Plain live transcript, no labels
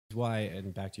Why,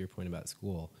 and back to your point about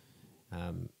school,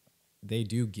 um, they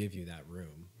do give you that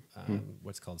room,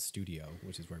 what's called studio,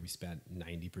 which is where we spent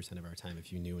 90% of our time.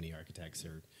 If you knew any architects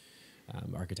or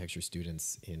architecture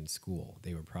students in school,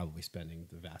 they were probably spending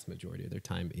the vast majority of their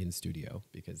time in studio,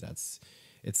 because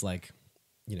it's like,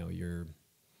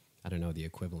 I don't know the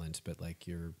equivalent, but like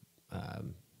your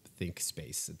think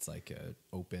space. It's like a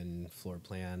open floor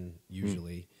plan.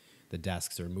 Usually the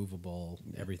desks are movable,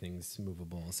 everything's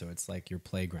movable. So it's like your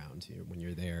playground. When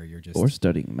you're there, you're just... Or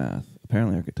studying math.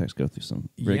 Apparently architects go through some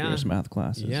rigorous math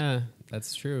classes. Yeah,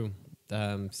 that's true.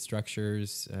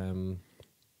 Structures,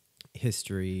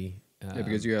 history.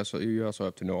 Because you also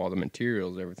have to know all the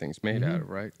materials everything's made out of,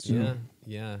 right? So.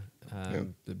 Yeah.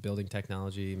 The building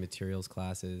technology, materials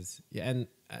classes. Yeah, and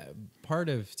part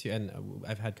of too, and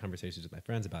I've had conversations with my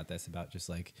friends about this, about just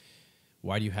like,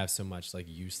 why do you have so much like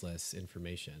useless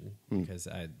information? Because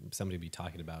somebody would be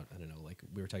talking about, I don't know, like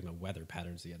we were talking about weather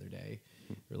patterns the other day.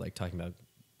 We were like talking about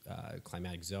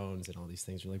climatic zones and all these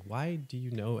things. You're like, why do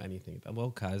you know anything about? Well,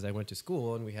 because I went to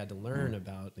school and we had to learn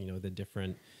about the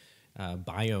different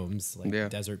biomes,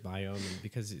 like desert biome, and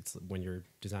because it's when you're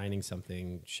designing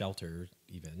something, shelter,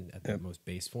 even at the most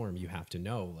base form, you have to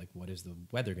know like what is the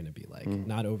weather going to be like,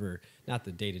 not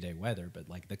the day-to-day weather, but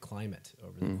like the climate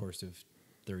over the course of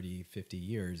 30, 50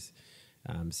 years.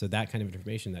 So that kind of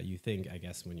information that you think, I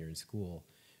guess, when you're in school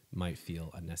might feel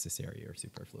unnecessary or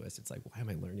superfluous. It's like, why am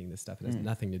I learning this stuff? It has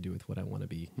nothing to do with what I want to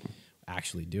be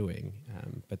actually doing.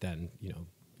 But then,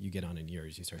 you get on in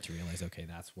years, you start to realize, okay,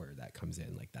 that's where that comes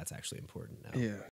in. Like, that's actually important now. Yeah.